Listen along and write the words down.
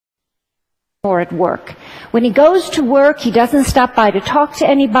or at work. When he goes to work, he doesn't stop by to talk to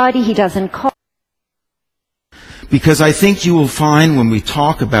anybody, he doesn't call. Because I think you will find when we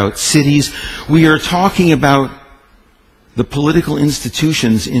talk about cities, we are talking about the political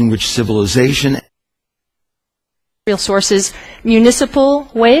institutions in which civilization. Real sources,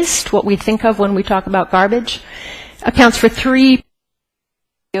 municipal waste, what we think of when we talk about garbage, accounts for 3.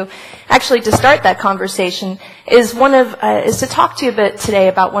 Actually, to start that conversation is to talk to you a bit today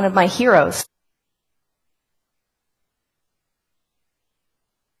about one of my heroes.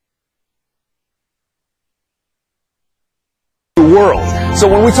 World. So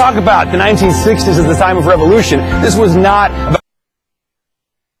when we talk about the 1960s as the time of revolution, this was not about.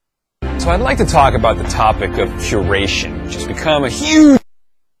 So I'd like to talk about the topic of curation, which has become a huge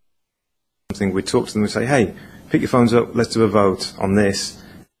thing. We talk to them and say, hey, pick your phones up, let's do a vote on this.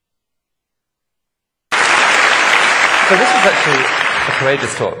 So this is actually a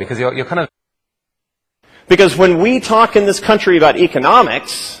courageous talk, because you're kind of. Because when we talk in this country about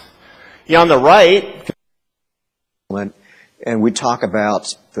economics, on the right. And we talk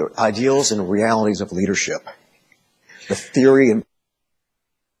about the ideals and realities of leadership, the theory and.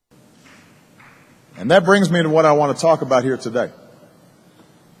 And that brings me to what I want to talk about here today.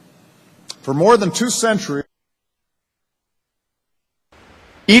 For more than 2 centuries.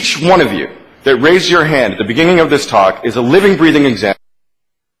 Each one of you that raised your hand at the beginning of this talk is a living, breathing example.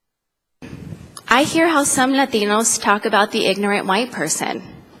 I hear how some Latinos talk about the ignorant white person.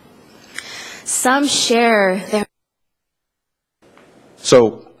 Some share their.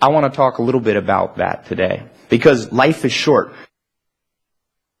 So I want to talk a little bit about that today, because life is short.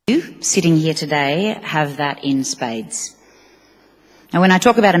 You, sitting here today, have that in spades. Now, when I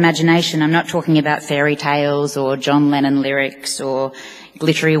talk about imagination, I'm not talking about fairy tales or John Lennon lyrics or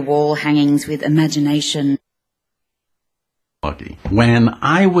glittery wall hangings with imagination. When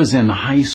I was in high school,